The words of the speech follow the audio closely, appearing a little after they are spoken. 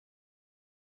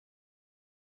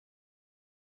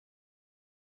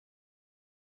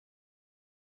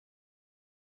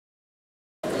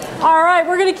All right,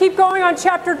 we're going to keep going on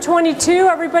chapter 22.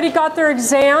 Everybody got their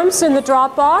exams in the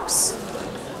Dropbox.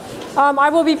 I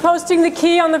will be posting the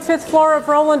key on the 5th floor of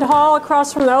Rowland Hall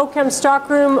across from the OChem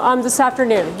stockroom this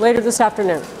afternoon, later this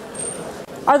afternoon.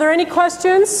 Are there any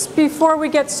questions before we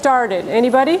get started?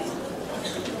 Anybody?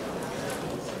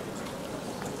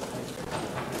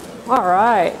 All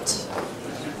right.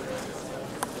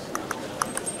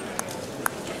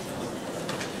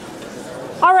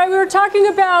 All right, we were talking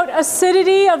about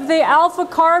acidity of the alpha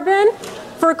carbon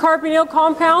for carbonyl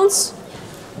compounds.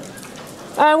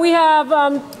 We have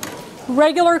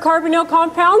regular carbonyl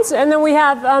compounds, and then we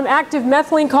have active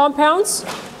methylene compounds.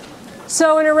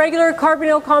 So in a regular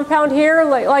carbonyl compound here,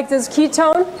 like this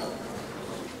ketone,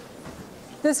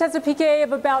 this has a pKa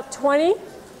of about 20.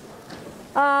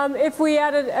 If we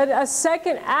add a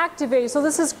second activating, so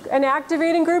this is an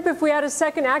activating group. If we add a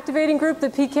second activating group, the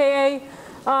pKa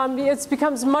it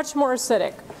becomes much more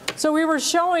acidic. So we were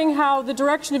showing how the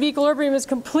direction of equilibrium is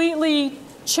completely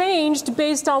changed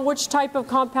based on which type of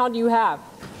compound you have.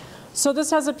 So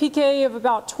this has a pKa of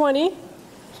about 20.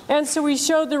 And so we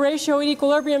showed the ratio at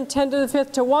equilibrium 10 to the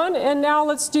 5th to 1. And now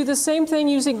let's do the same thing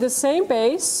using the same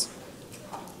base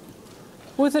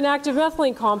with an active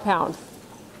methylene compound.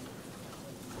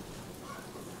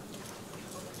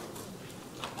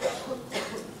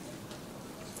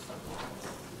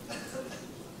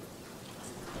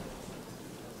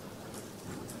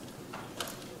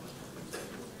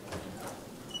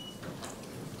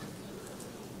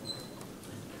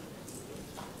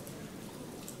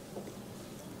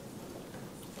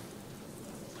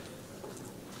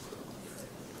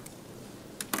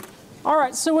 All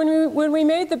right, so when we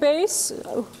made the base,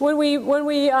 when we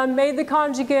made the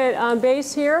conjugate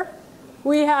base here,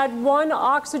 we had one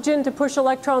oxygen to push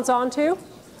electrons onto,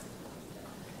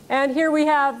 and here we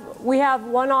have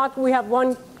one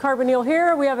carbonyl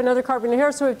here, we have another carbonyl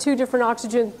here, so we have two different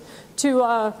oxygen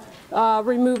to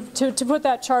to put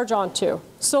that charge onto.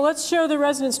 So let's show the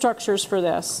resonance structures for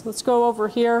this. Let's go over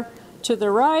here to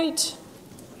the right.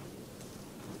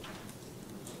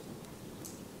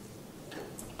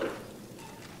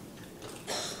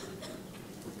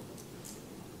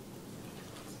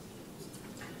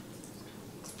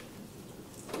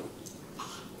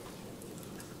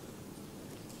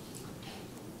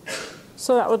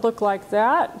 So that would look like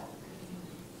that.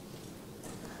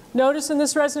 Notice in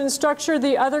this resonance structure,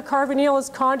 the other carbonyl is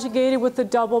conjugated with the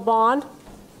double bond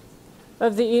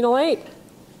of the enolate.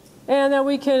 And then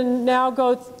we can now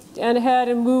go ahead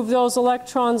and move those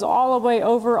electrons all the way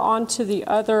over onto the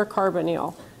other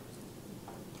carbonyl.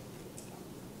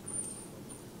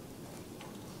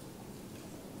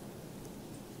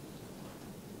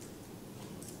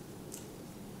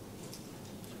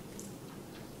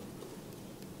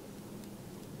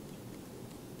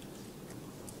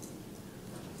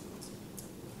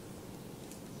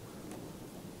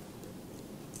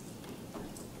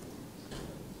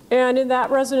 And in that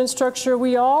resonance structure,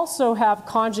 we also have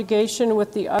conjugation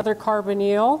with the other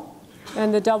carbonyl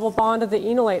and the double bond of the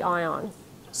enolate ion.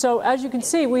 So as you can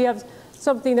see, we have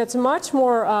something that's much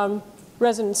more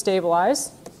resonance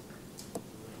stabilized.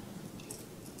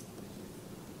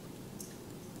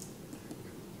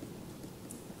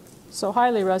 So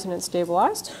highly resonance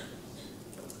stabilized.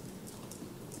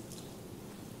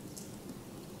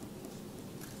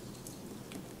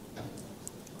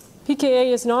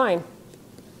 pKa is 9.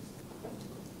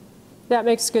 That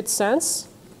makes good sense.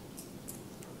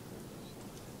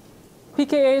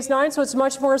 pKa is 9, so it's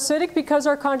much more acidic because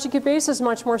our conjugate base is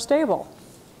much more stable.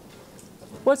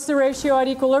 What's the ratio at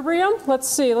equilibrium? Let's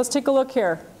see. Let's take a look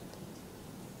here.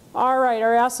 All right,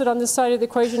 our acid on this side of the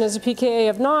equation is a pKa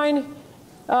of 9.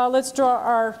 Let's draw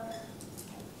our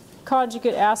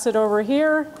conjugate acid over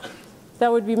here.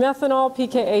 That would be methanol,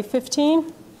 pKa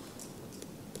 15.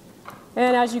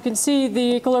 And as you can see,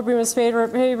 the equilibrium is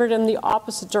favored in the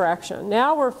opposite direction.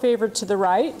 Now we're favored to the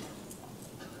right.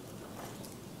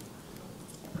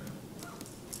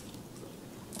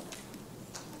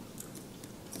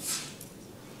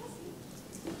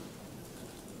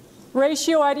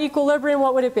 Ratio at equilibrium,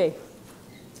 what would it be?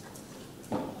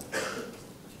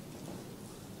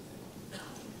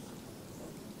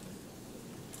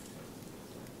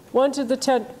 One to the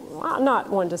 10, well, not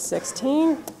 1 to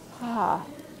 16.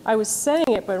 I was saying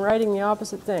it, but writing the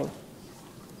opposite thing.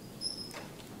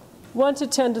 1 to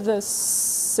 10 to the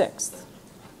 6th.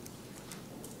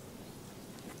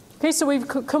 Okay, so we've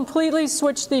completely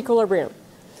switched the equilibrium.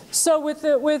 So with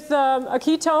a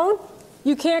ketone,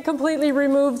 you can't completely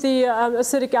remove the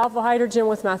acidic alpha hydrogen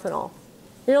with methanol.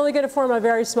 You're only going to form a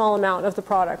very small amount of the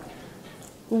product.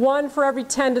 1 for every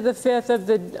 10 to the 5th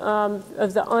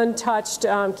of the untouched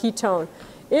ketone.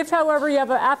 If, however, you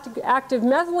have an active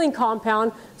methylene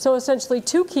compound, so essentially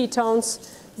 2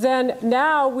 ketones, then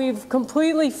now we've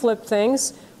completely flipped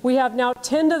things. We have now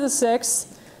 10 to the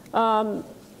 6th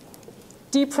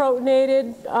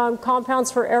deprotonated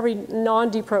compounds for every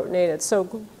non-deprotonated.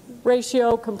 So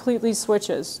ratio completely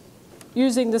switches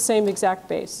using the same exact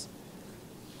base.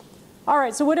 All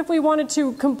right, so what if we wanted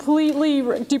to completely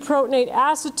deprotonate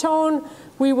acetone?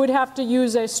 We would have to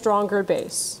use a stronger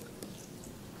base.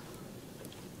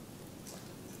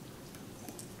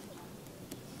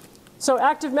 So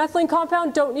active methylene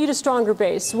compound don't need a stronger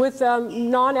base. With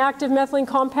non-active methylene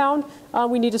compound,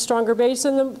 we need a stronger base.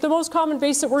 And the most common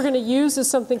base that we're going to use is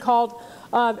something called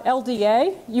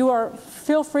LDA.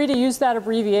 Feel free to use that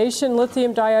abbreviation.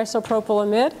 Lithium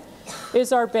diisopropylamide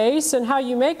is our base. And how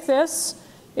you make this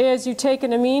is you take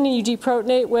an amine and you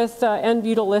deprotonate with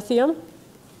N-butyl lithium.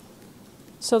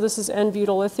 So this is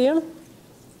N-butyl lithium.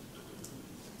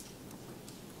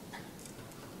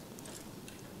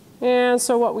 And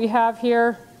so what we have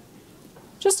here,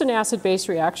 just an acid-base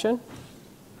reaction.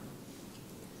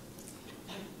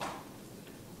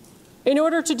 In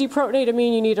order to deprotonate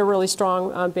amine, you need a really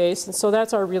strong base. And so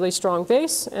that's our really strong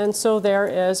base. And so there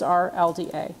is our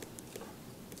LDA.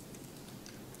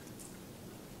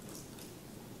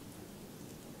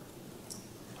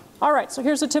 All right, so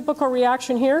here's a typical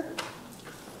reaction here.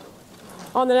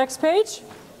 On the next page.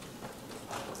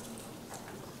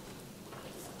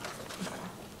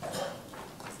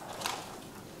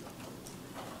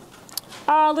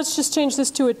 Let's just change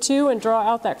this to a 2 and draw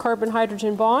out that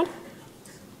carbon-hydrogen bond.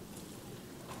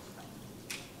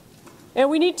 And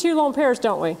we need 2 lone pairs,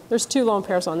 don't we? There's 2 lone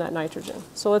pairs on that nitrogen.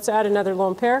 So let's add another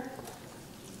lone pair.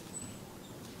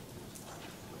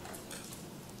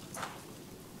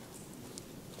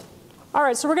 All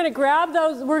right, so we're going to grab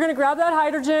those. We're going to grab that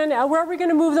hydrogen. Where are we going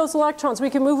to move those electrons? We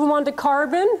can move them onto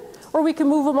carbon, or we can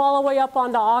move them all the way up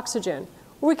onto oxygen.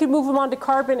 Or we can move them onto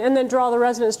carbon and then draw the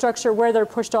resonance structure where they're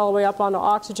pushed all the way up onto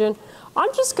oxygen.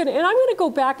 I'm going to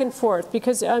go back and forth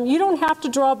because you don't have to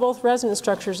draw both resonance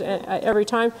structures every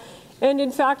time. And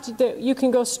in fact, you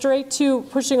can go straight to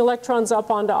pushing electrons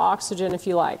up onto oxygen if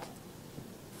you like.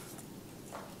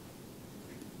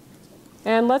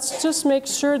 And let's just make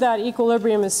sure that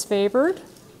equilibrium is favored.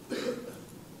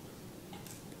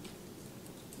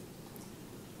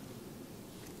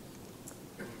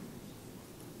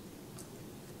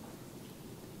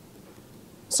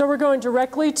 So we're going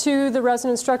directly to the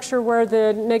resonance structure where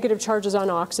the negative charge is on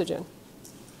oxygen.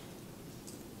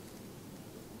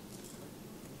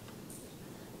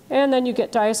 And then you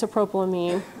get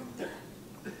diisopropylamine.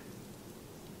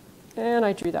 And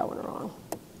I drew that one wrong.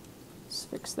 Let's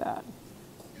fix that.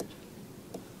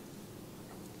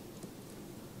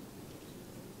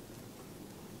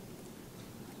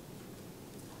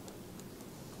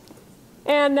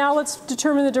 And now let's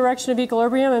determine the direction of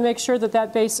equilibrium and make sure that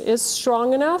that base is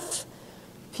strong enough.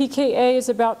 pKa is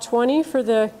about 20 for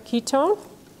the ketone.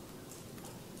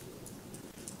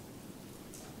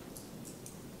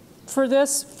 For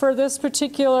this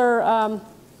particular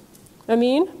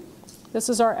amine, this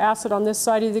is our acid on this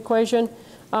side of the equation.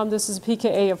 This is a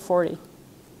pKa of 40.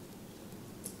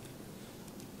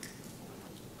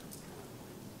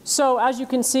 So as you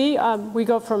can see, we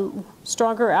go from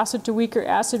stronger acid to weaker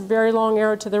acid, very long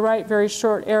arrow to the right, very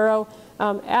short arrow.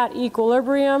 At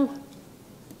equilibrium,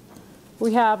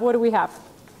 we have, what do we have?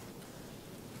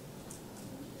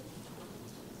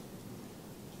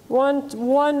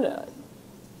 One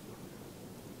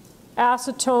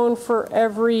acetone for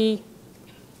every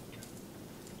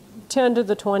 10 to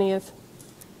the 20th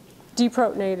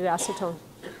deprotonated acetone.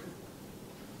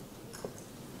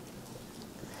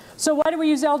 So why do we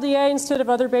use LDA instead of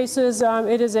other bases?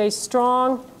 It is a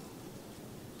strong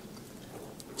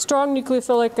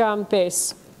nucleophilic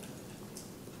base.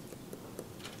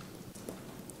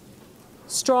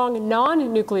 Strong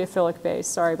non-nucleophilic base,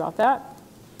 sorry about that.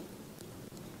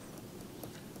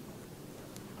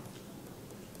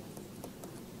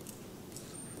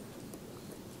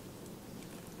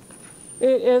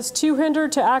 It is too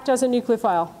hindered to act as a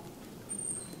nucleophile.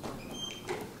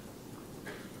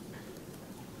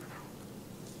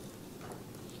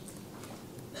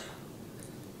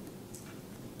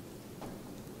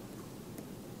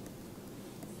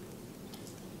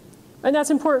 And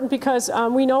that's important because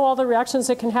we know all the reactions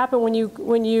that can happen when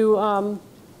you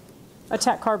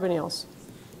attack carbonyls.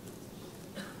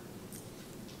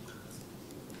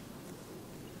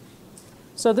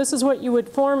 So this is what you would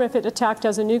form if it attacked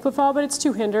as a nucleophile, but it's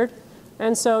too hindered,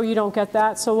 and so you don't get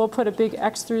that. So we'll put a big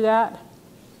X through that.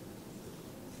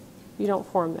 You don't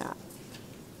form that.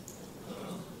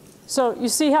 So you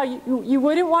see how you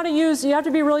wouldn't want to use, you have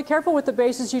to be really careful with the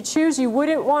bases you choose. You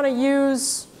wouldn't want to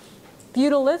use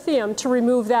butyllithium to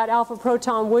remove that alpha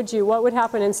proton, would you? What would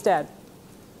happen instead?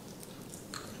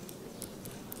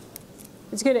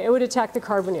 It would attack the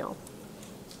carbonyl.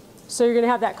 So you're going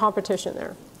to have that competition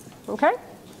there. Okay?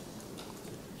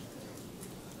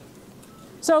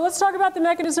 So let's talk about the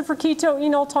mechanism for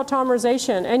keto-enol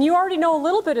tautomerization. And you already know a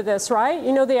little bit of this, right?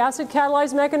 You know the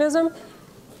acid-catalyzed mechanism?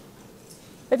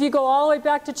 If you go all the way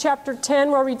back to chapter 10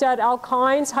 where we did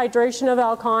alkynes, hydration of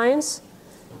alkynes,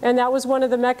 and that was one of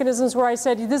the mechanisms where I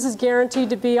said this is guaranteed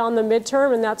to be on the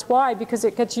midterm, and that's why, because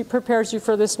it prepares you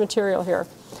for this material here.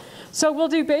 So we'll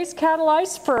do base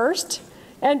catalyzed first,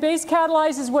 and base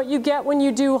catalyzed is what you get when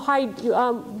you do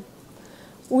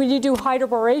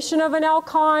hydroboration of an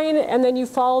alkyne, and then you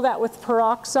follow that with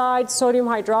peroxide, sodium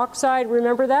hydroxide.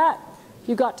 Remember that?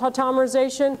 You got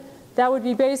tautomerization. That would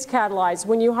be base catalyzed.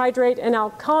 When you hydrate an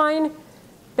alkyne,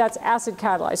 that's acid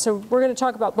catalyzed. So we're going to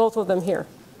talk about both of them here.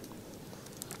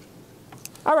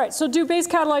 All right, so do base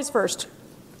catalyzed first.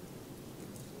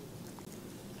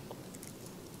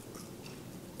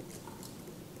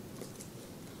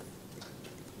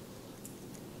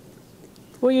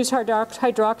 We'll use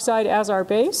hydroxide as our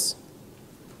base.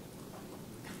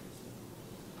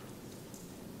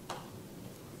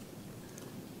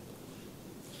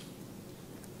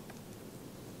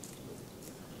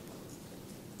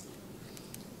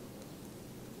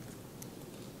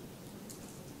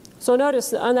 So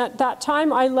notice, on that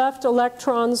time I left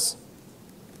electrons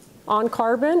on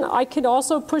carbon. I could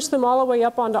also push them all the way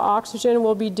up onto oxygen, and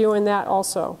we'll be doing that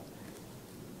also.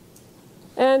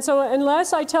 And so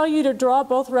unless I tell you to draw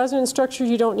both resonance structures,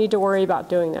 you don't need to worry about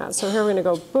doing that. So here we're going to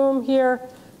go boom here,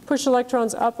 push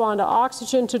electrons up onto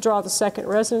oxygen to draw the second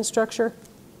resonance structure.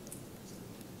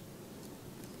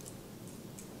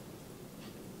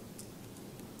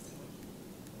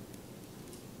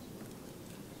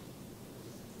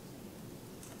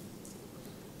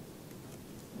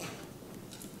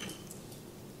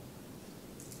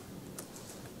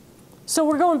 So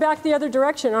we're going back the other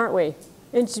direction, aren't we?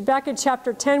 Back in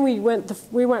chapter 10, we went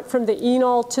from the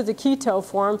enol to the keto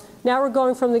form. Now we're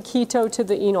going from the keto to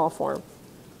the enol form.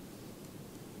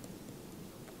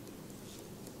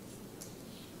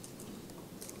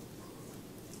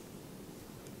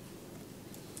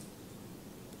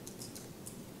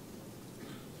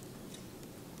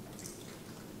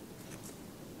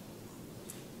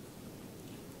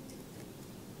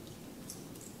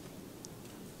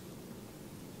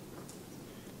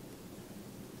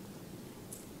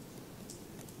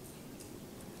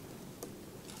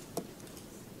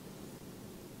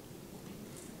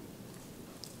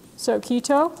 So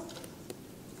keto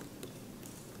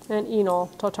and enol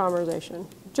tautomerization.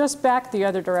 Just back the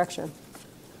other direction.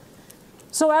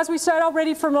 So as we said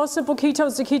already, for most simple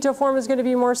ketones, the keto form is going to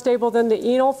be more stable than the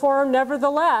enol form.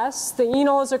 Nevertheless, the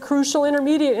enol is a crucial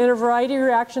intermediate in a variety of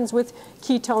reactions with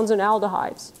ketones and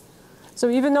aldehydes. So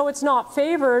even though it's not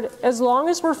favored, as long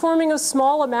as we're forming a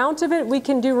small amount of it, we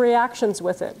can do reactions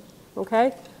with it.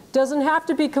 Okay? Doesn't have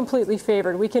to be completely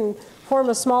favored. We can form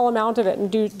a small amount of it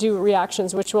and do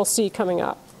reactions, which we'll see coming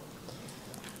up.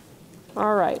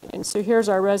 All right, and so here's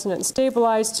our resonance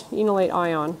stabilized enolate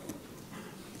ion.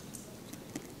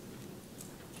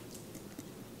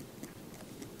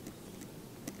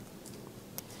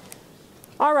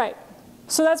 All right,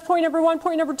 so that's point number one.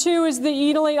 Point number two is the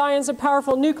enolate ion is a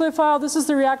powerful nucleophile. This is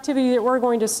the reactivity that we're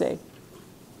going to see.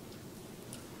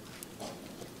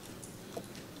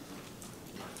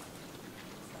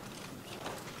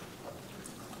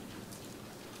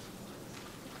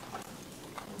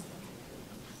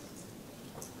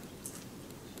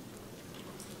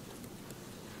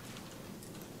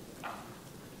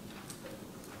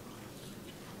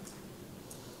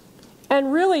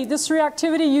 And really, this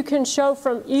reactivity you can show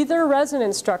from either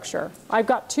resonance structure. I've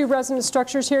got two resonance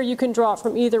structures here. You can draw it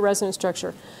from either resonance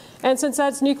structure. And since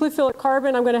that's nucleophilic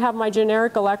carbon, I'm going to have my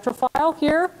generic electrophile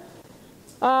here.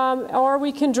 Or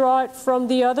we can draw it from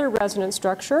the other resonance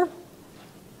structure.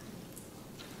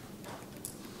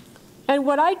 And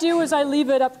what I do is I leave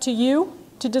it up to you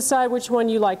to decide which one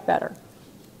you like better.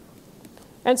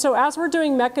 And so as we're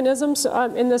doing mechanisms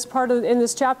in this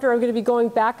chapter, I'm going to be going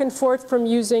back and forth from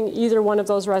using either one of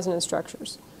those resonance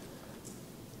structures.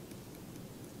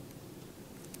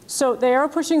 So the arrow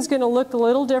pushing is going to look a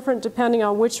little different depending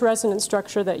on which resonance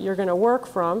structure that you're going to work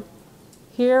from.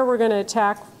 Here we're going to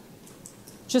attack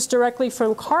just directly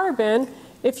from carbon.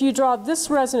 If you draw this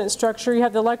resonance structure, you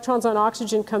have the electrons on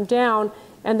oxygen come down,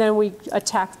 and then we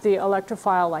attack the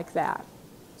electrophile like that.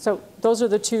 So those are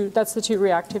the two, that's the two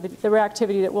reactivity, the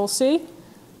reactivity that we'll see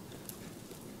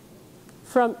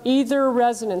from either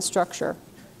resonance structure.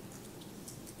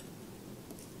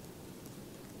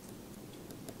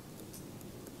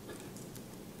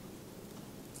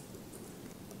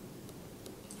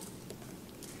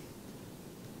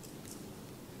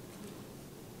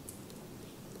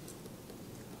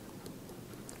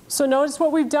 So notice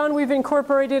what we've done. We've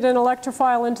incorporated an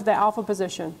electrophile into the alpha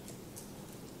position.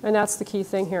 And that's the key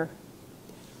thing here.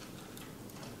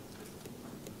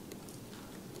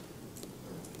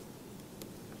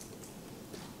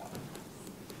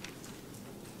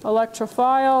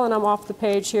 Electrophile, and I'm off the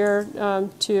page here,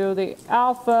 to the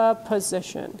alpha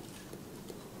position.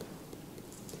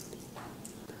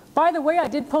 By the way, I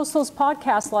did post those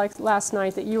podcasts like last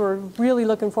night that you were really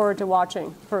looking forward to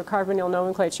watching for carbonyl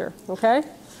nomenclature, okay?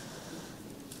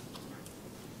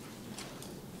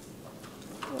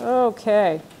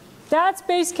 Okay, that's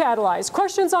base catalyzed.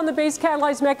 Questions on the base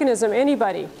catalyzed mechanism,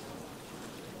 anybody?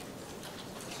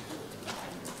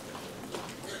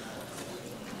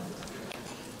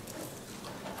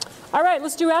 All right,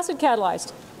 let's do acid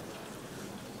catalyzed.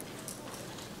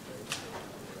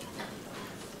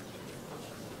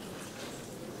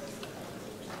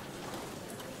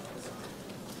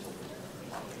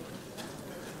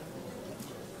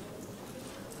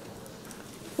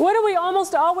 What do we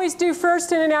almost always do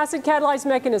first in an acid catalyzed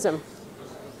mechanism?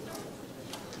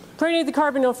 Protonate the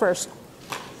carbonyl first.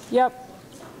 Yep.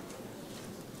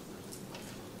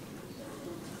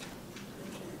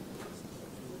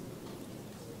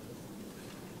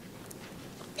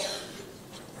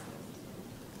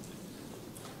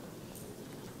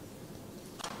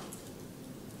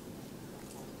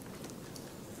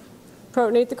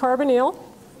 Protonate the carbonyl.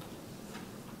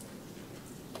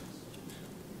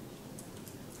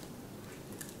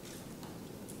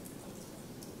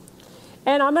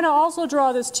 And I'm going to also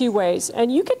draw this two ways.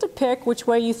 And you get to pick which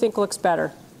way you think looks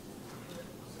better.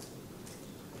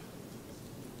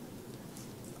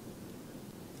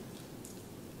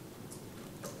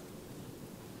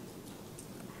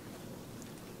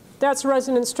 That's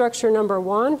resonance structure number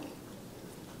 1.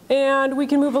 And we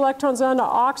can move electrons onto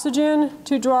oxygen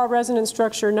to draw resonance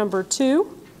structure number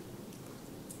 2.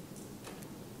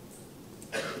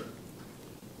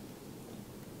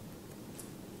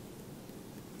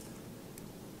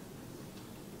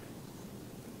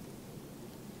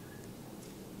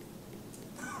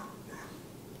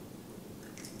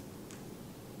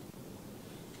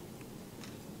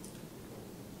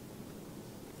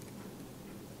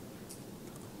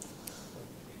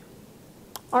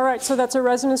 All right, so that's a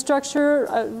resonance structure.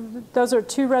 Those are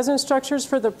two resonance structures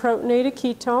for the protonated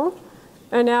ketone.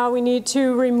 And now we need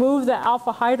to remove the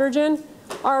alpha hydrogen.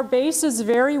 Our base is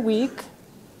very weak,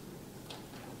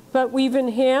 but we've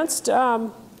enhanced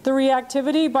the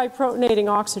reactivity by protonating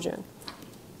oxygen.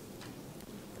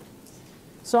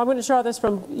 So I'm going to draw this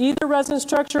from either resonance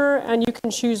structure, and you can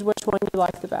choose which one you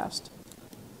like the best.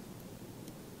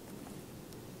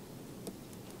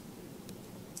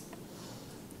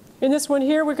 In this one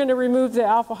here, we're going to remove the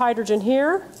alpha hydrogen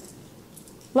here.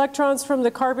 Electrons from the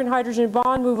carbon-hydrogen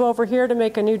bond move over here to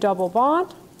make a new double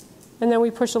bond. And then we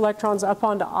push electrons up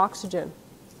onto oxygen.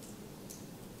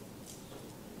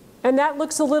 And that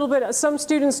looks a little bit, some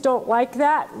students don't like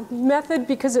that method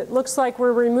because it looks like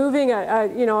we're removing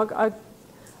a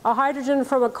hydrogen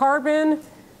from a carbon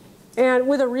and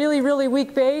with a really, really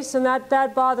weak base, and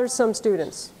that bothers some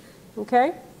students.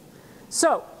 Okay?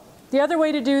 So the other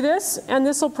way to do this, and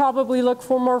this will probably look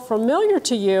more familiar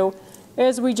to you,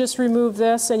 is we just remove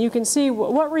this, and you can see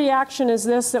what reaction is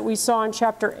this that we saw in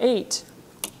chapter 8.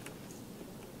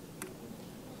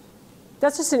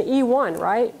 That's just an E1,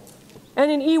 right?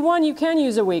 And in E1 you can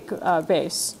use a weak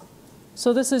base.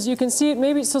 So this is, you can see it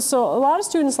maybe, so a lot of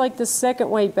students like the second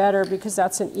way better because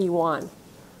that's an E1.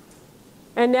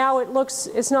 And now it looks,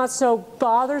 it's not so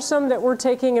bothersome that we're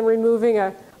taking and removing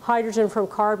a hydrogen from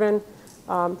carbon.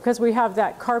 Because we have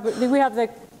that carbon, we have the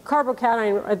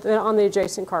carbocation on the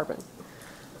adjacent carbon.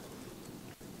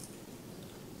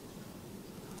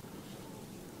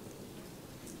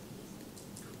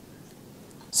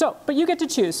 So, but you get to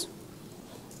choose.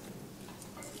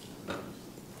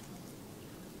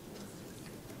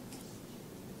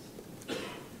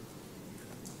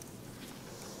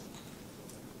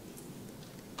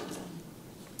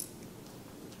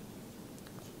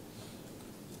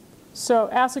 So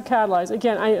acid catalyzed.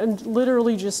 Again, I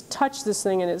literally just touch this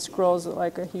thing and it scrolls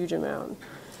like a huge amount.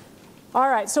 All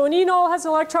right, so an enol has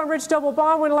an electron-rich double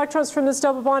bond. When electrons from this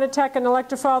double bond attack an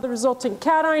electrophile, the resulting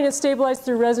cation is stabilized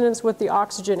through resonance with the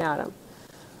oxygen atom.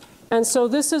 And so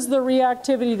this is the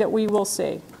reactivity that we will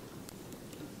see.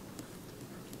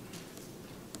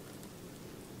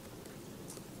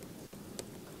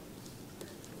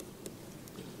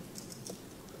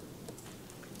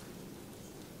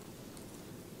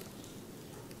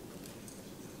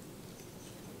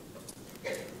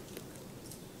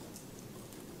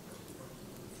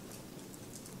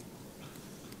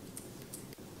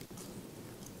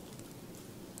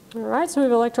 All right, so we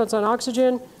have electrons on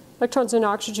oxygen. Electrons in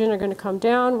oxygen are going to come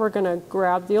down. We're going to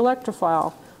grab the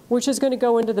electrophile, which is going to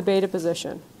go into the beta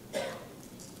position.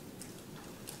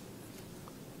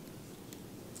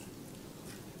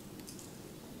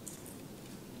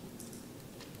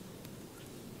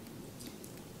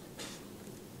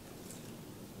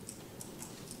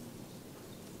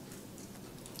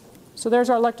 So there's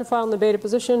our electrophile in the beta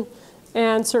position,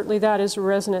 and certainly that is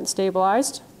resonance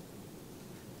stabilized.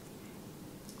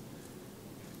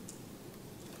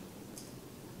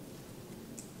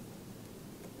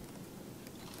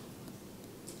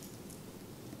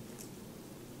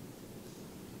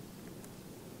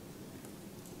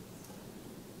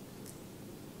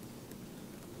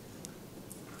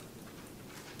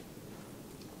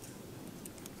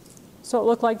 So it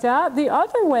looked like that. The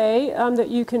other way that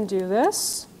you can do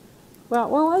this,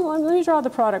 well, let me draw the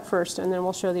product first, and then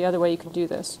we'll show the other way you can do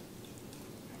this.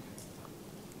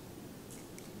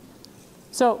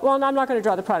 So, well, I'm not going to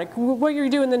draw the product. What you're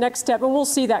doing the next step, and we'll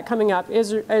see that coming up,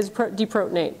 is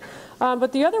deprotonate.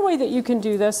 But the other way that you can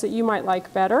do this that you might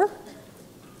like better,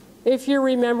 if you're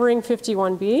remembering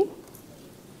 51B,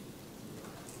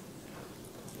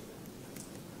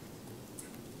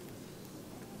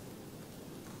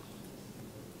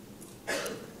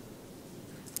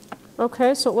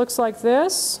 okay, so it looks like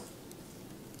this.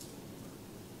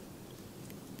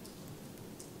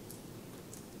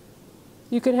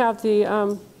 You could have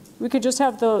the, we could just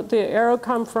have the arrow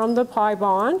come from the pi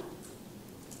bond.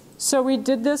 So we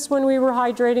did this when we were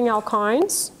hydrating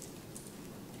alkynes.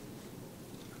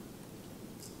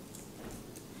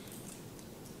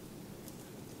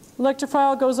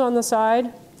 Electrophile goes on the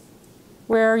side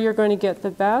where you're going to get the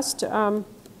best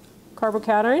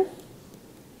carbocation.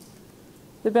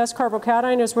 The best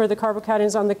carbocation is where the carbocation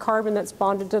is on the carbon that's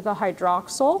bonded to the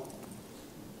hydroxyl.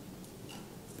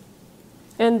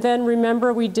 And then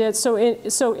remember we did, so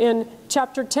in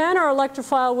chapter 10 our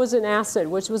electrophile was an acid,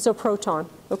 which was a proton,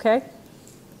 okay?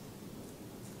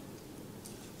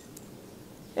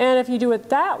 And if you do it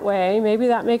that way, maybe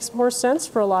that makes more sense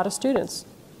for a lot of students.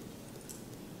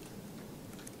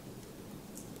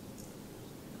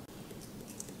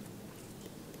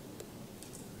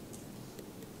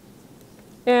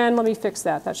 And let me fix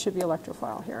that. That should be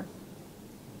electrophile here.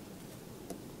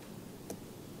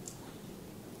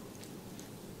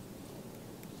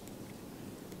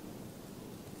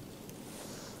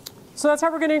 So that's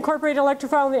how we're going to incorporate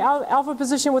electrophile in the alpha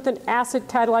position with an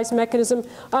acid-catalyzed mechanism.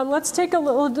 Let's take a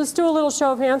little, let's do a little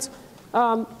show of hands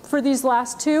for these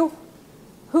last two.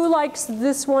 Who likes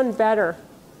this one better?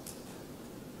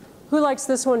 Who likes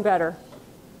this one better?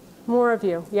 More of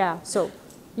you, yeah. So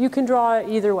you can draw it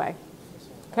either way.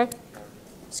 Okay?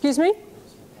 Excuse me?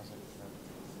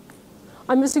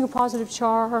 I'm missing a positive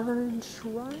charge,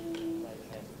 right?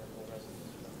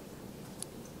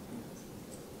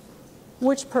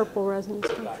 Which purple resonance?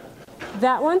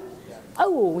 That one?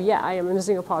 Oh, yeah, I am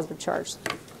missing a positive charge.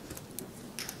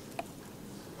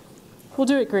 We'll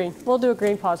do it green. We'll do a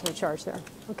green positive charge there.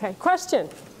 Okay, question?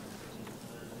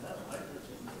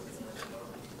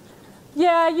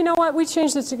 Yeah, you know what? We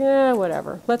changed it to,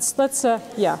 whatever.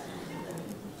 Yeah.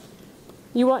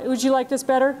 Would you like this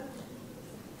better?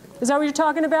 Is that what you're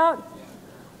talking about?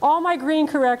 All my green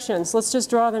corrections, let's just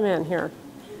draw them in here.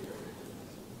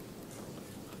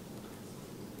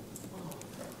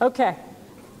 Okay,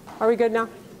 are we good now?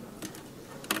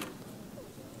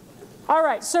 All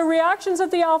right, so reactions of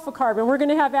the alpha carbon. We're going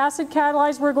to have acid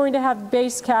catalyzed, we're going to have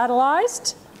base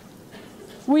catalyzed.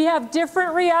 We have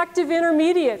different reactive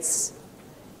intermediates.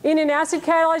 In an acid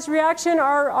catalyzed reaction,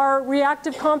 our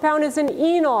reactive compound is an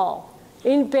enol.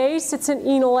 In base, it's an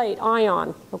enolate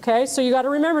ion. Okay, so you got to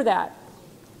remember that.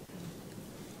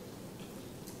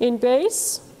 In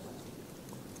base,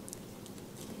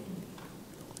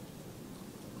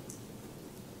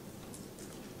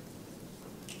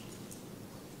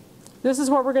 this is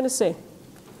what we're going to see.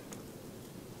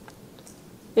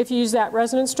 If you use that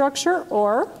resonance structure,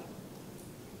 or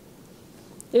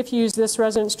if you use this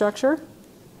resonance structure,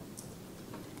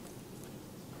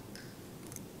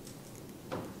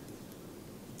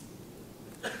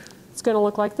 it's going to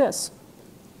look like this.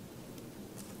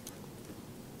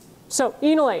 So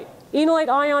enolate. Enolate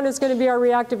ion is going to be our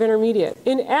reactive intermediate.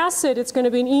 In acid, it's going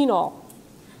to be an enol.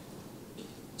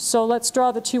 So let's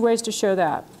draw the two ways to show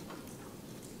that.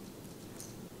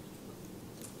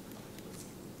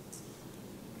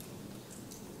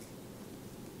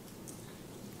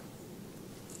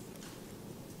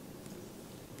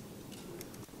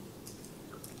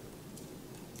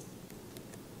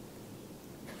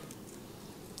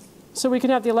 So we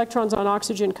can have the electrons on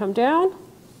oxygen come down,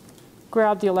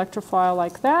 grab the electrophile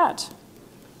like that.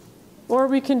 Or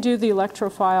we can do the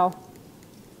electrophile.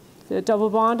 The double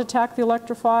bond attack the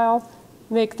electrophile,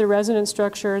 make the resonance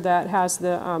structure that has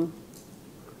the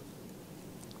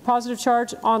positive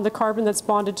charge on the carbon that's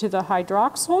bonded to the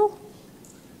hydroxyl.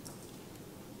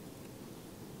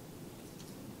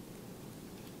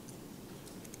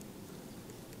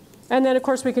 And then, of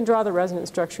course, we can draw the resonance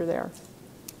structure there.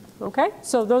 Okay?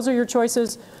 So those are your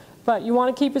choices. But you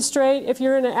want to keep it straight. If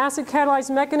you're in an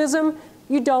acid-catalyzed mechanism,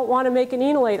 you don't want to make an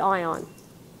enolate ion.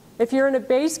 If you're in a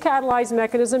base-catalyzed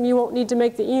mechanism, you won't need to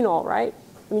make the enol, right?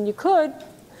 I mean, you could,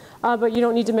 but you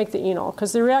don't need to make the enol,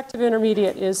 because the reactive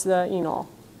intermediate is the enol.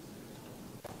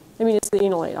 I mean, it's the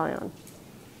enolate ion.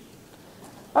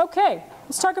 Okay,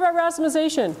 let's talk about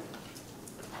racemization.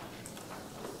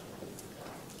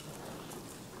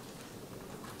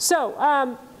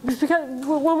 So, because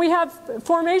when we have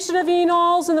formation of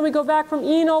enols and then we go back from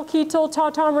enol, ketol,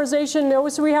 tautomerization,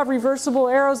 notice we have reversible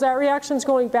arrows. That reaction's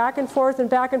going back and forth and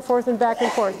back and forth and back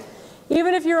and forth.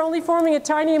 Even if you're only forming a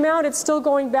tiny amount, it's still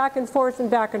going back and forth and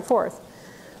back and forth.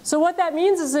 So what that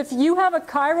means is if you have a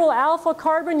chiral alpha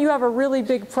carbon, you have a really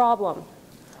big problem.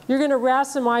 You're going to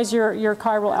racemize your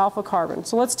chiral alpha carbon.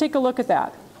 So let's take a look at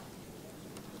that.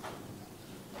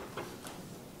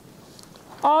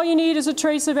 All you need is a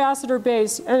trace of acid or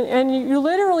base, and you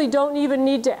literally don't even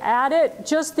need to add it.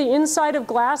 Just the inside of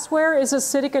glassware is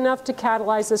acidic enough to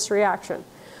catalyze this reaction.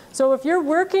 So if you're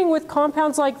working with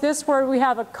compounds like this where we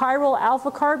have a chiral alpha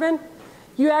carbon,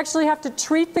 you actually have to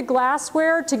treat the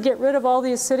glassware to get rid of all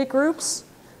the acidic groups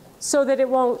so that it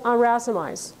won't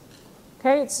racemize.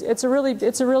 Okay, it's a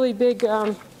really big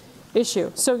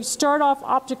issue. So you start off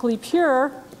optically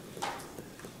pure.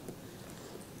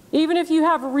 Even if you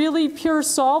have really pure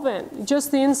solvent, just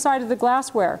the inside of the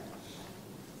glassware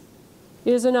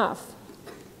is enough.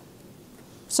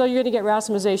 So you're going to get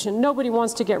racemization. Nobody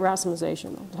wants to get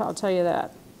racemization, I'll tell you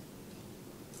that.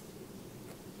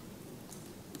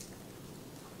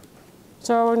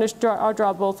 So I'll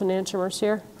draw both enantiomers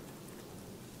here.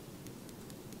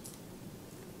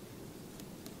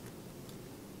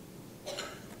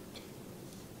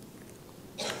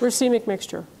 Racemic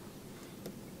mixture.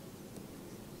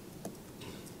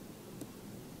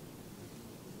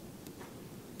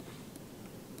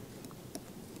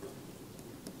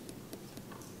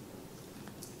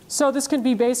 So this can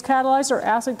be base catalyzed or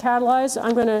acid catalyzed.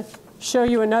 I'm going to show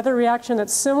you another reaction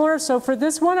that's similar. So for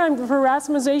this one, for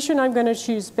racemization, I'm going to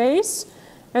choose base.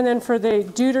 And then for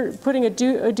the putting a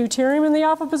deuterium in the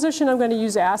alpha position, I'm going to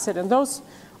use acid. And those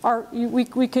are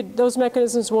those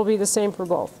mechanisms will be the same for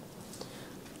both.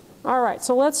 All right,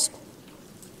 so let's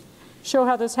show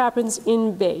how this happens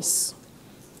in base.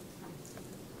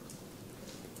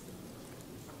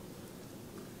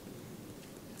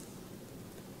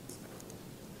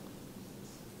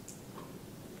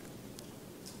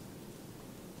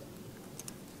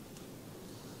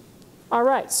 All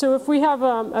right, so if we have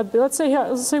let's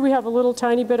say we have a little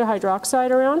tiny bit of hydroxide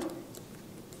around.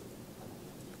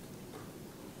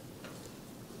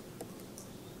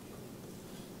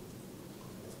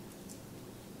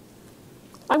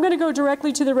 I'm going to go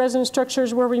directly to the resonance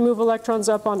structures where we move electrons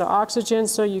up onto oxygen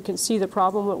so you can see the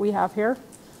problem that we have here.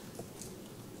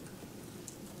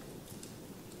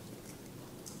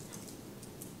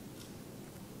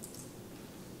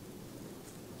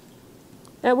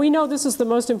 And we know this is the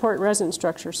most important resonance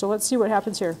structure, so let's see what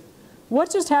happens here.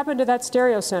 What just happened to that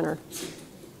stereo center?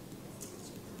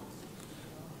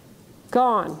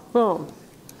 Gone. Boom.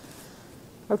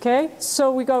 Okay,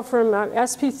 so we go from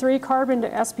sp3 carbon to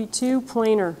sp2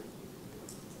 planar.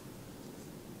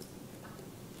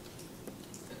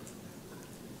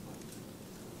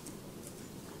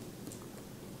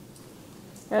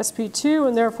 sp2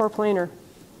 and therefore planar.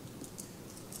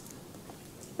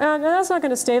 And that's not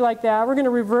going to stay like that. We're going to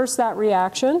reverse that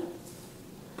reaction.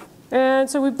 And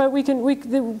so,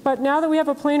 but now that we have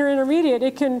a planar intermediate,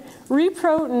 it can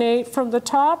reprotonate from the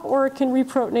top or it can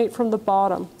reprotonate from the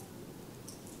bottom.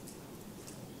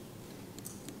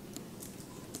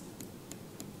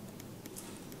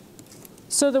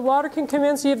 So the water can come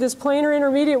in. So you have this planar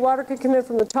intermediate. Water can come in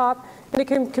from the top, and it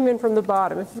can come in from the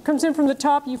bottom. If it comes in from the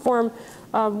top, you form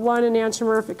one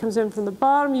enantiomer. If it comes in from the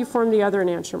bottom, you form the other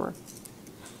enantiomer.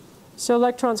 So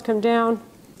electrons come down.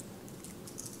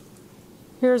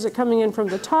 Here's it coming in from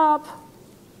the top.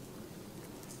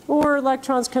 Or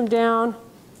electrons come down,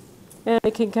 and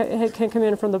it can come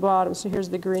in from the bottom. So here's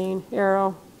the green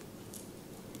arrow.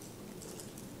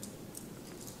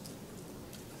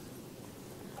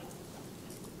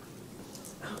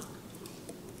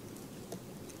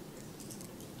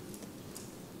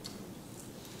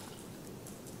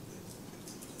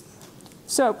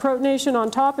 So protonation on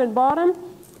top and bottom.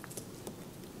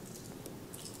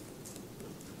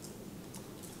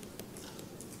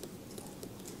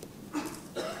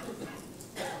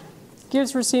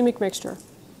 gives racemic mixture.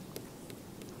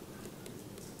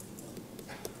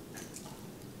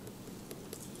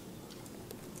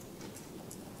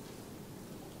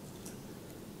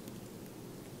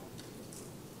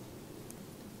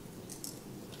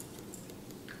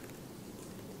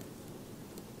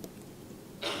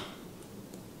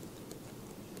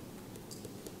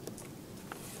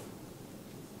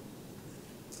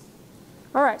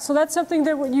 All right, so that's something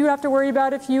that you have to worry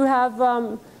about if you have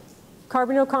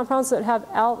carbonyl compounds that have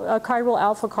chiral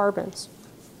alpha carbons.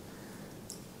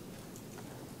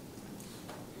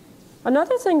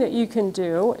 Another thing that you can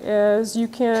do is you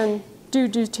can do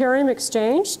deuterium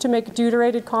exchange to make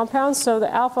deuterated compounds. So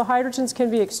the alpha hydrogens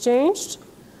can be exchanged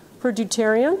for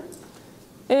deuterium.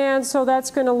 And so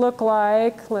that's going to look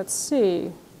like, let's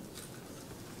see,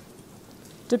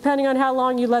 depending on how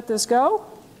long you let this go.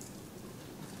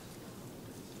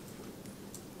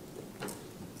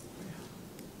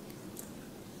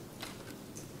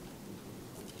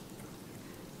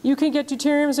 You can get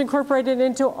deuteriums incorporated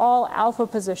into all alpha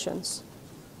positions.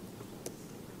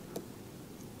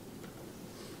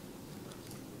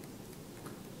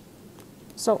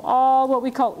 So all what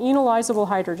we call enolizable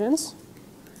hydrogens.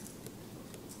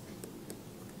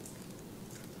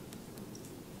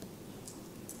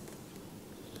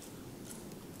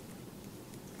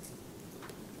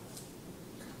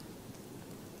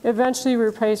 Eventually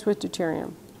replaced with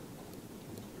deuterium.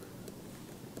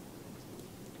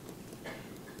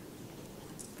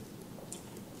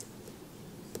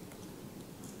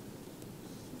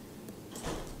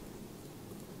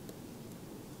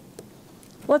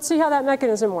 Let's see how that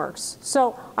mechanism works.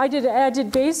 So I did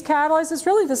base catalyze. It's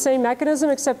really the same mechanism,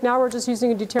 except now we're just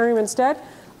using a deuterium instead.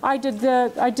 I did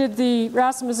the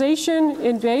racemization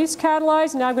in base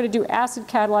catalyze. Now I'm going to do acid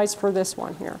catalyzed for this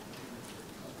one here.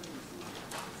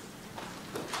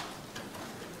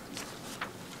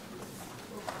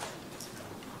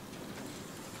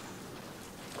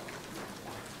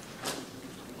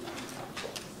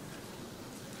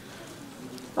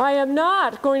 I am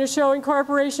not going to show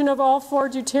incorporation of all 4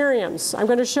 deuteriums. I'm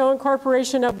going to show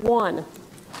incorporation of 1.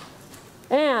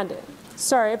 And,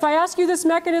 sorry, if I ask you this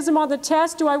mechanism on the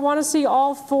test, do I want to see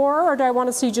all 4 or do I want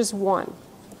to see just 1?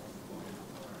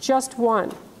 Just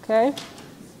 1, okay?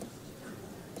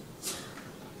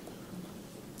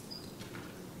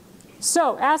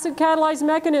 So, acid-catalyzed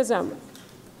mechanism.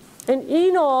 An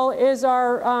enol is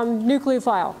our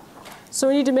nucleophile. So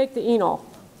we need to make the enol.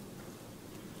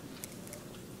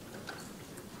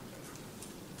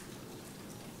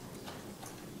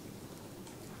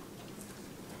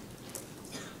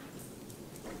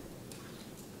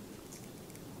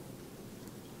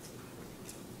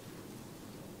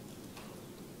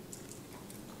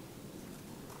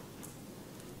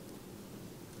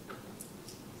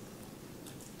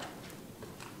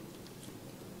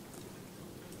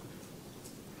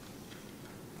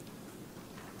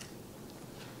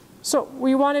 So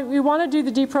we want to do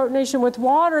the deprotonation with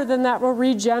water, then that will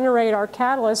regenerate our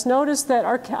catalyst. Notice that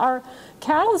our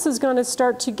catalyst is going to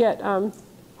start to get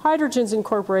hydrogens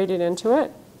incorporated into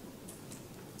it.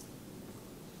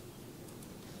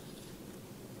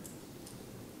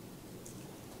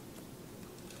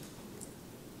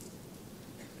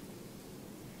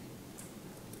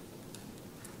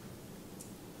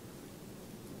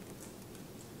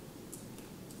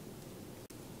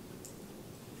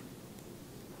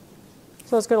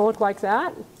 So it's going to look like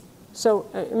that. So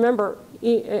remember,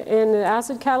 in the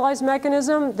acid-catalyzed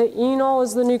mechanism, the enol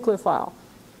is the nucleophile.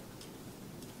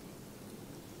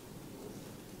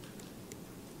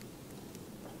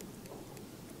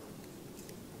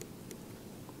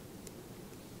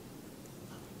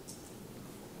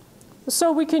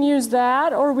 So we can use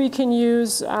that, or we can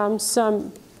use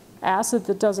some acid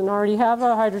that doesn't already have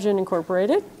a hydrogen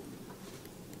incorporated.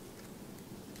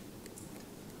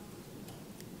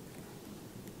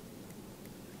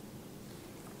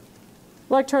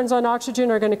 Electrons on oxygen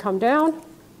are going to come down.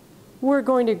 We're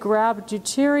going to grab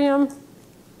deuterium.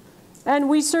 And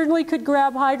we certainly could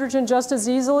grab hydrogen just as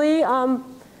easily.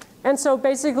 And so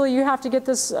basically you have to get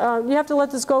this, you have to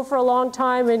let this go for a long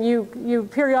time, and you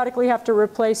periodically have to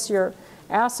replace your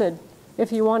acid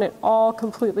if you want it all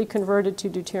completely converted to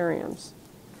deuteriums.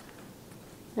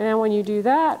 And when you do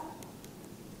that,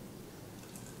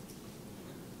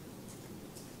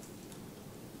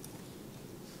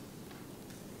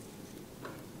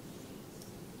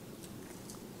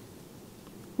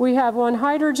 we have 1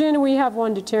 hydrogen, we have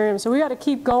 1 deuterium. So we got to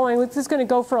keep going. This is going to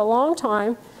go for a long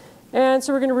time. And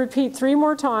so we're going to repeat 3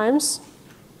 more times.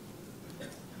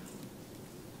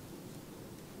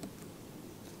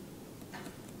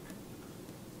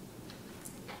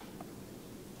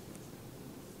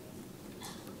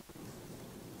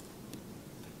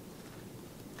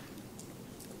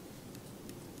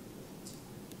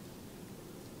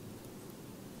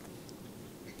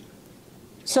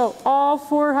 So all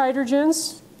 4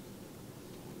 hydrogens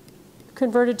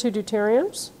converted to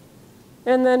deuteriums.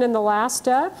 And then in the last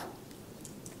step,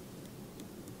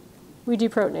 we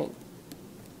deprotonate.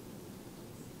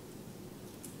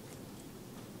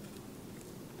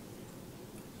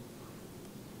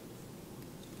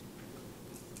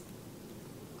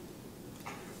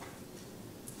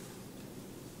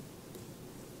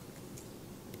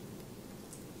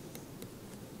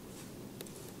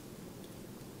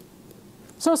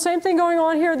 So same thing going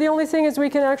on here. The only thing is we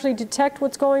can actually detect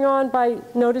what's going on by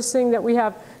noticing that we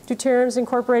have deuteriums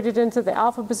incorporated into the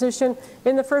alpha position.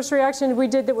 In the first reaction we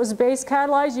did that was base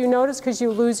catalyzed, you notice because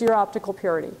you lose your optical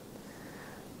purity.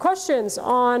 Questions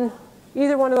on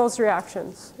either one of those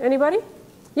reactions? Anybody?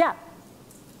 Yeah?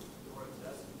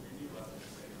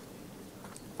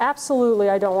 Absolutely,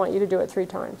 I don't want you to do it 3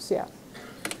 times. Yeah.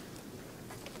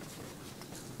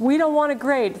 We don't want to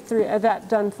grade that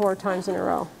done 4 times in a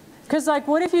row. Because like,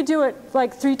 what if you do it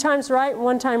like 3 times right,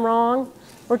 1 time wrong?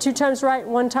 Or 2 times right,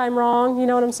 1 time wrong? You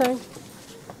know what I'm saying?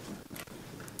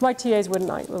 My TAs would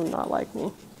not like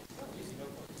me.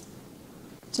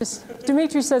 Just,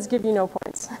 Dimitri says give you no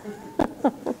points.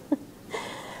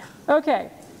 Okay.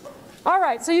 All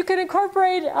right, so you can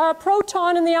incorporate a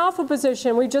proton in the alpha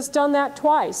position. We've just done that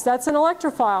twice. That's an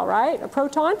electrophile, right? A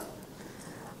proton.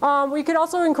 We could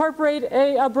also incorporate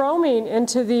a bromine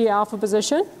into the alpha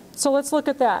position. So let's look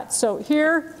at that. So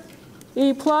here,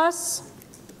 E plus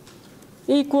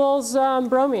equals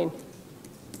bromine.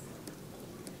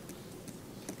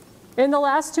 In the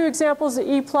last 2 examples, the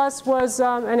E plus was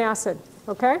an acid,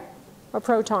 okay? A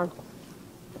proton.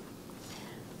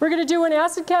 We're going to do an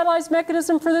acid-catalyzed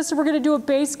mechanism for this, and we're going to do a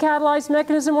base-catalyzed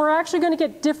mechanism. We're actually going to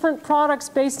get different products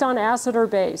based on acid or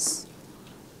base.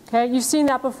 Okay, you've seen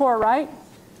that before, right?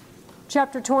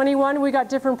 Chapter 21, we got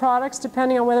different products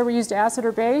depending on whether we used acid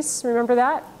or base. Remember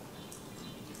that?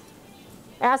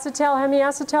 Acetal,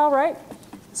 hemiacetal, right?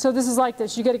 So this is like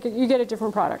this. You get a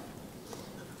different product.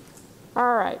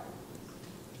 All right.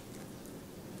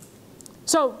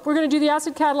 So we're going to do the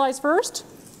acid catalyzed first.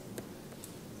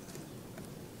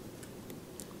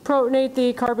 Protonate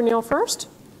the carbonyl first.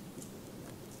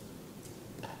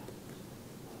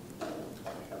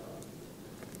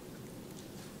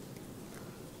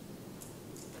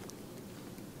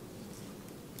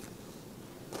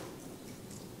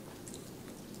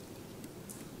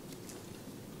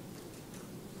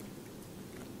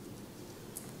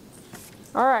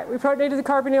 All right, we protonated the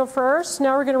carbonyl first.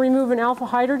 Now we're going to remove an alpha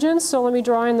hydrogen. So let me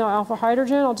draw in the alpha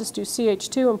hydrogen. I'll just do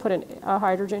CH2 and put a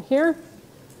hydrogen here.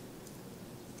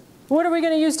 What are we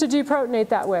going to use to deprotonate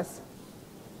that with?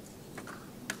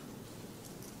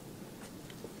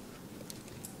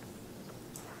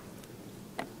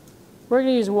 We're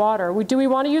going to use water. Do we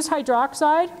want to use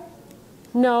hydroxide?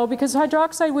 No, because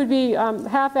hydroxide would be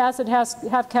half acid catalyzed,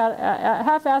 half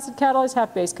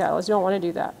base catalyzed. You don't want to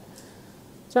do that.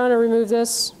 So I'm going to remove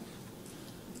this.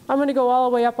 I'm going to go all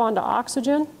the way up onto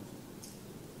oxygen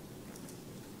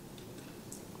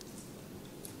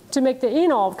to make the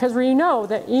enol, because we know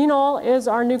that enol is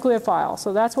our nucleophile.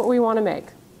 So that's what we want to make.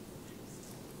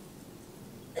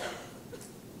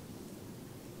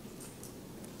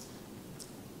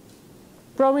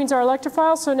 Bromine's our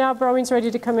electrophile, so now bromine's ready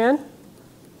to come in.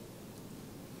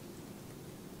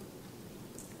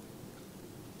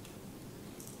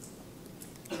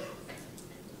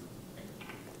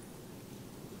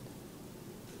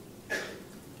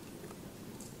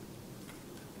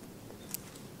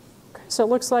 So it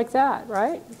looks like that,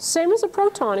 right? Same as a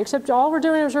proton, except all we're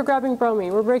doing is we're grabbing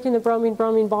bromine. We're breaking the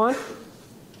bromine-bromine bond.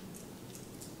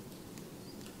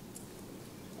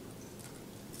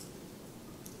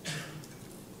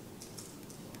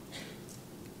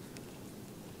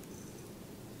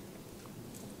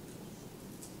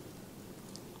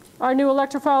 Our new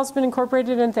electrophile has been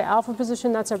incorporated into the alpha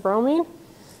position. That's a bromine.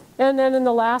 And then in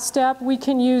the last step, we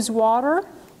can use water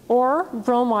or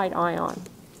bromide ion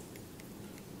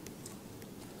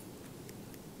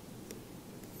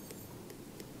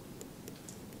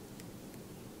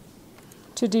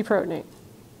to deprotonate.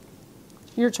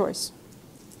 Your choice.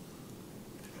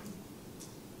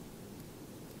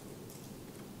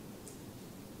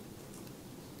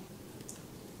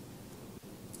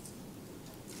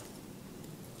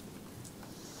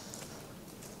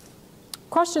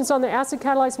 Questions on the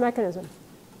acid-catalyzed mechanism?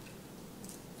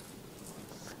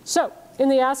 So, in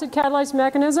the acid-catalyzed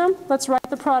mechanism, let's write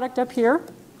the product up here.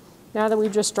 Now that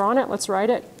we've just drawn it, let's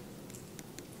write it.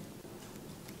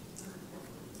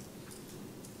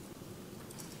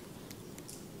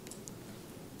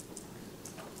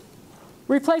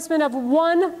 Replacement of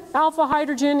 1 alpha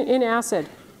hydrogen in acid.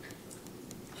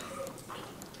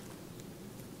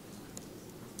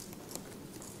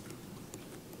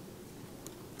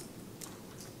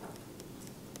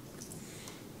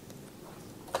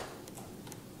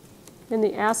 in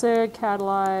the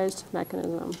acid-catalyzed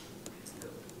mechanism.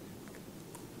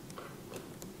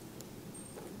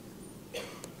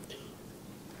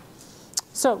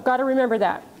 So, got to remember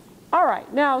that. All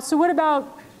right, now, so what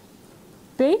about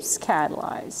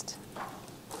base-catalyzed?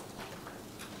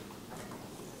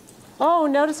 Oh,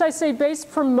 notice I say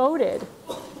base-promoted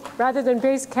rather than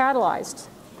base-catalyzed.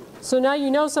 So now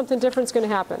you know something different is going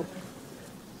to happen.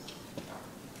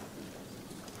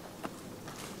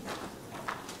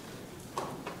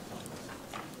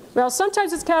 Well,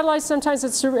 sometimes it's catalyzed, sometimes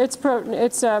it's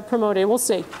promoted. We'll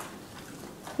see.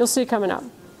 You'll see coming up.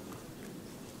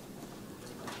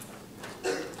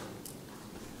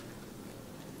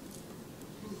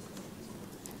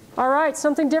 All right,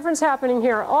 something different's happening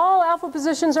here. All alpha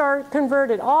positions are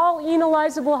converted. All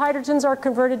enolizable hydrogens are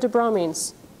converted to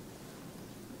bromines.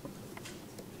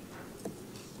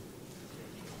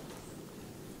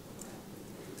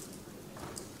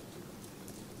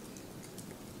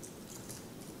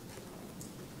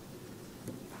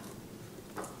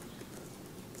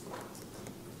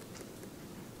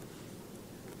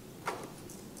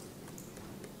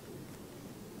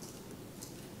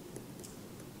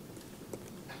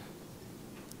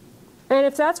 And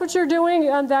if that's what you're doing,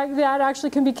 that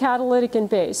actually can be catalytic in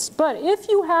base. But if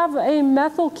you have a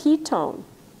methyl ketone,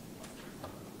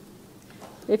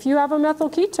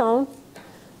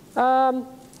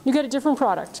 you get a different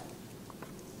product.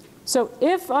 So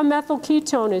if a methyl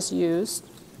ketone is used,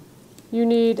 you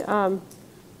need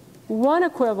one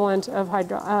equivalent of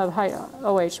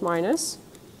OH minus.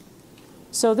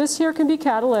 So this here can be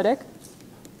catalytic.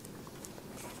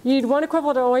 You need one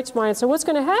equivalent of OH minus. So what's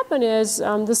going to happen is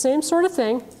the same sort of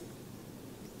thing.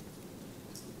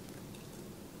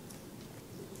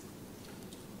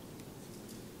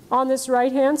 On this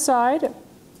right-hand side,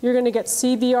 you're going to get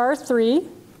CBr3,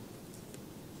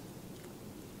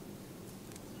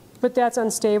 but that's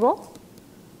unstable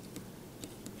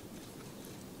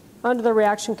under the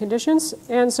reaction conditions.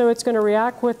 And so it's going to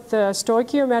react with the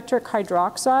stoichiometric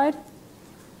hydroxide.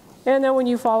 And then when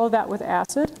you follow that with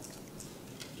acid,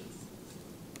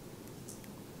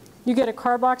 you get a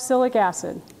carboxylic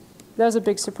acid. That was a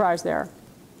big surprise there.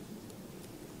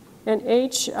 And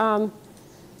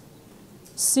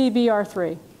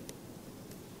CBr3.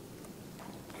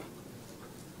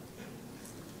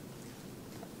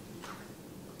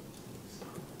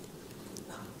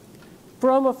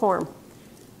 Bromoform.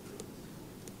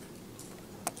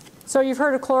 So you've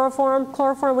heard of chloroform.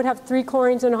 Chloroform would have 3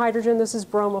 chlorines and a hydrogen. This is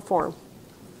bromoform.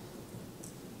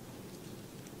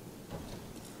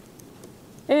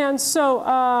 And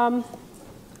so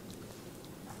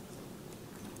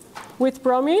with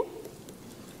bromine,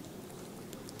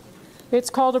 it's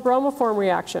called a bromoform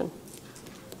reaction.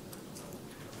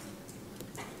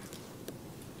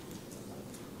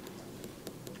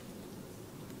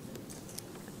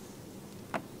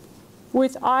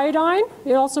 With iodine,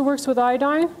 it also works with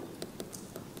iodine.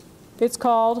 It's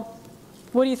called,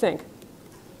 what do you think?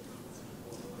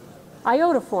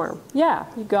 Iodoform. Yeah,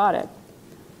 you got it.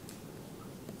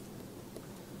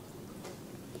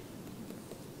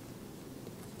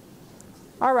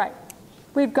 All right,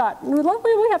 we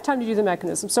have time to do the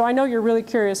mechanism. So I know you're really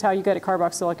curious how you get a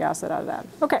carboxylic acid out of that.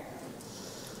 Okay,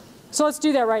 so let's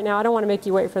do that right now. I don't want to make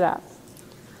you wait for that.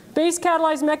 Base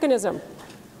catalyzed mechanism.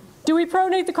 Do we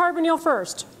protonate the carbonyl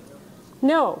first?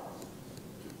 No.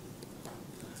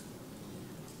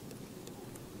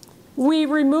 We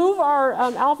remove our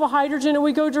alpha hydrogen and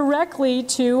we go directly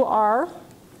to our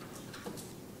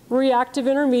reactive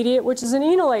intermediate, which is an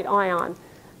enolate ion.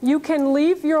 You can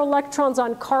leave your electrons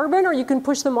on carbon or you can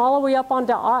push them all the way up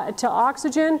onto to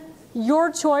oxygen.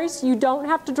 Your choice. You don't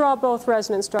have to draw both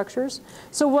resonance structures.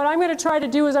 So what I'm going to try to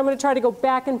do is I'm going to try to go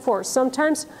back and forth.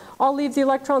 Sometimes I'll leave the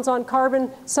electrons on carbon.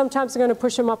 Sometimes I'm going to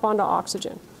push them up onto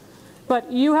oxygen.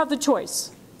 But you have the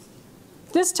choice.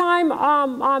 This time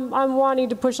I'm wanting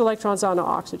to push electrons onto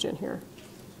oxygen here.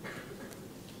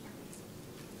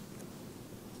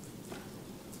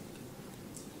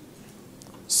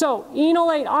 So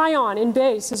enolate ion in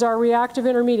base is our reactive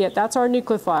intermediate. That's our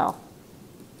nucleophile.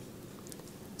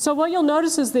 So what you'll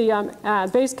notice is the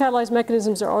base catalyzed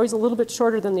mechanisms are always a little bit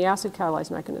shorter than the acid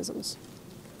catalyzed mechanisms.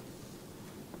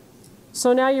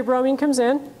 So now your bromine comes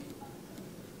in.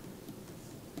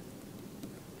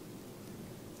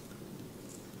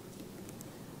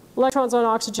 Electrons on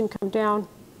oxygen come down.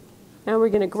 And we're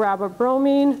going to grab a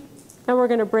bromine. And we're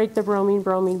going to break the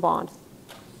bromine-bromine bond.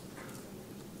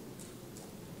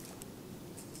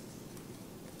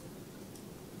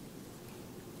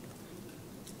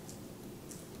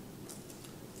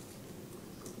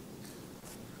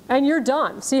 And you're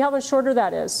done. See how much shorter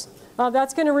that is?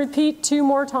 That's going to repeat 2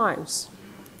 more times.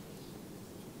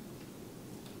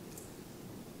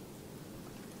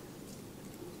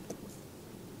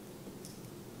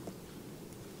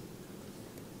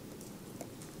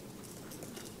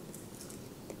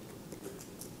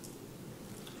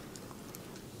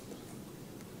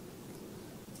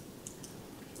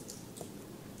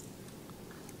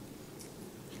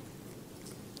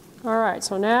 All right,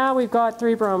 so now we've got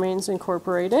 3 bromines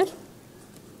incorporated.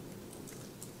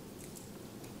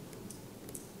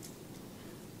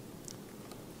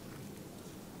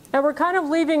 And we're kind of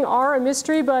leaving R a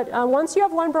mystery, but once you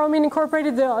have 1 bromine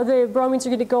incorporated, the bromines are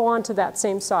going to go on to that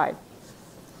same side.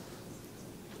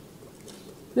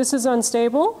 This is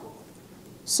unstable.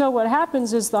 So what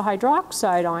happens is the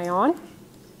hydroxide ion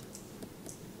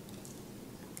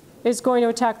is going to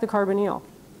attack the carbonyl.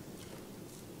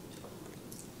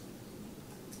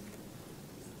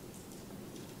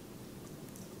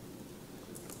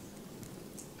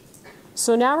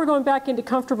 So now we're going back into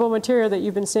comfortable material that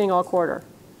you've been seeing all quarter.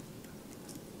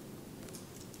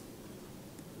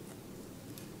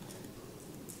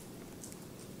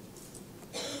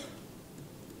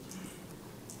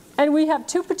 And we have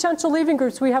 2 potential leaving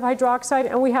groups. We have hydroxide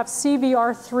and we have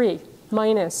CBr3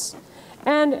 minus.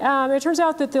 And it turns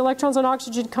out that the electrons on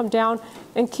oxygen come down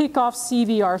and kick off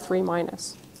CBr3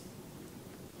 minus.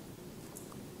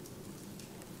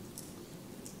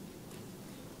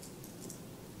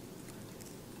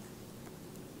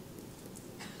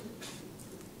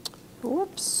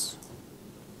 Whoops.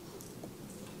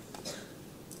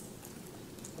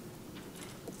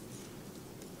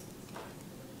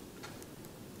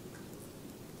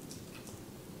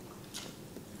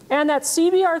 And that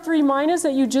CBr3 minus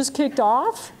that you just kicked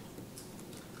off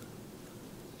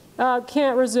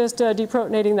can't resist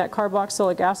deprotonating that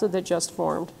carboxylic acid that just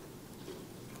formed.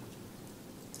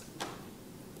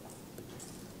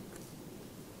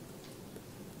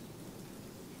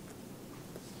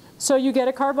 So you get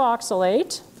a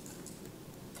carboxylate,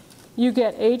 you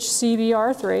get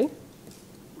HCBr3,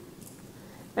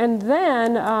 and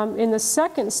then in the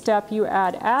second step you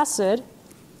add acid,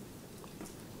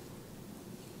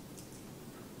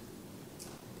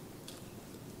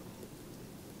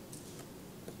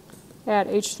 add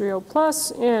H3O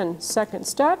plus in second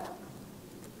step.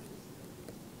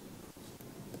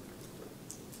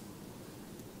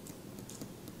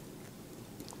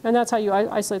 And that's how you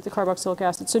isolate the carboxylic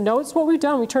acid. So notice what we've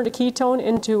done. We turned a ketone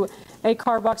into a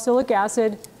carboxylic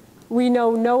acid. We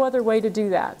know no other way to do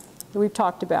that we've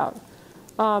talked about.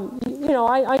 You know,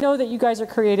 I know that you guys are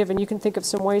creative and you can think of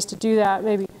some ways to do that.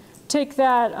 Maybe take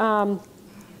that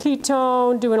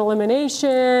ketone, do an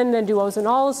elimination, then do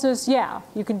ozonolysis. Yeah,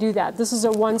 you can do that. This is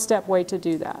a one-step way to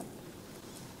do that.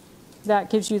 That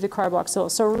gives you the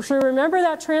carboxyl. So remember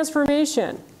that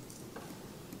transformation.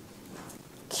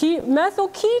 Methyl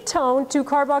ketone to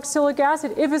carboxylic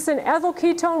acid. If it's an ethyl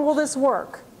ketone, will this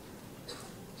work?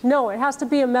 No, it has to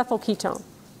be a methyl ketone.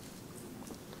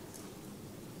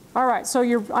 All right,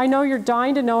 so I know you're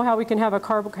dying to know how we can have a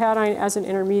carbocation as an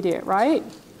intermediate, right?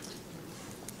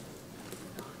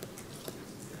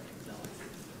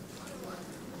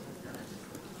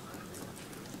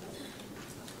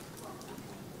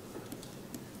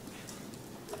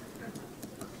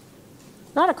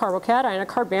 Not a carbocation, a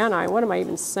carbanion. What am I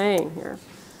even saying here?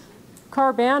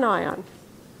 Carbanion.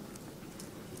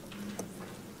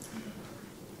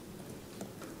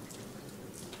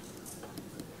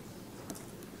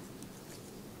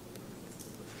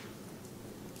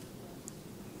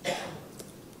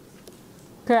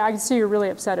 Okay, I can see you're really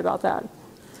upset about that.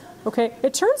 Okay,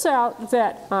 it turns out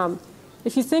that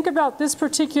if you think about this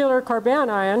particular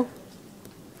carbanion,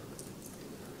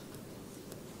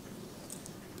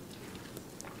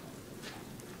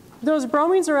 those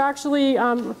bromines are actually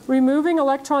removing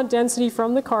electron density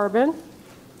from the carbon,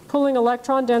 pulling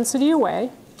electron density away,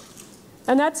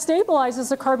 and that stabilizes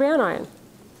the carbanion.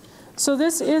 So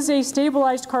this is a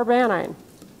stabilized carbanion.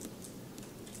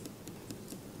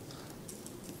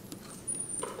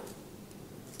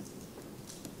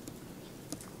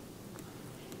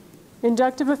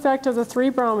 Inductive effect of the 3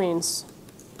 bromines.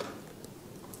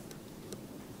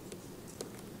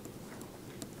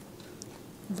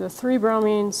 The 3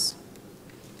 bromines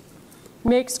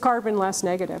makes carbon less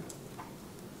negative.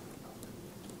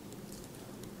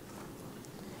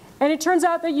 And it turns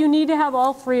out that you need to have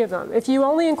all 3 of them. If you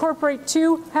only incorporate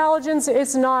 2 halogens,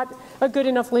 it's not a good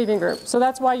enough leaving group. So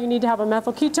that's why you need to have a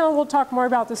methyl ketone. We'll talk more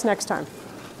about this next time.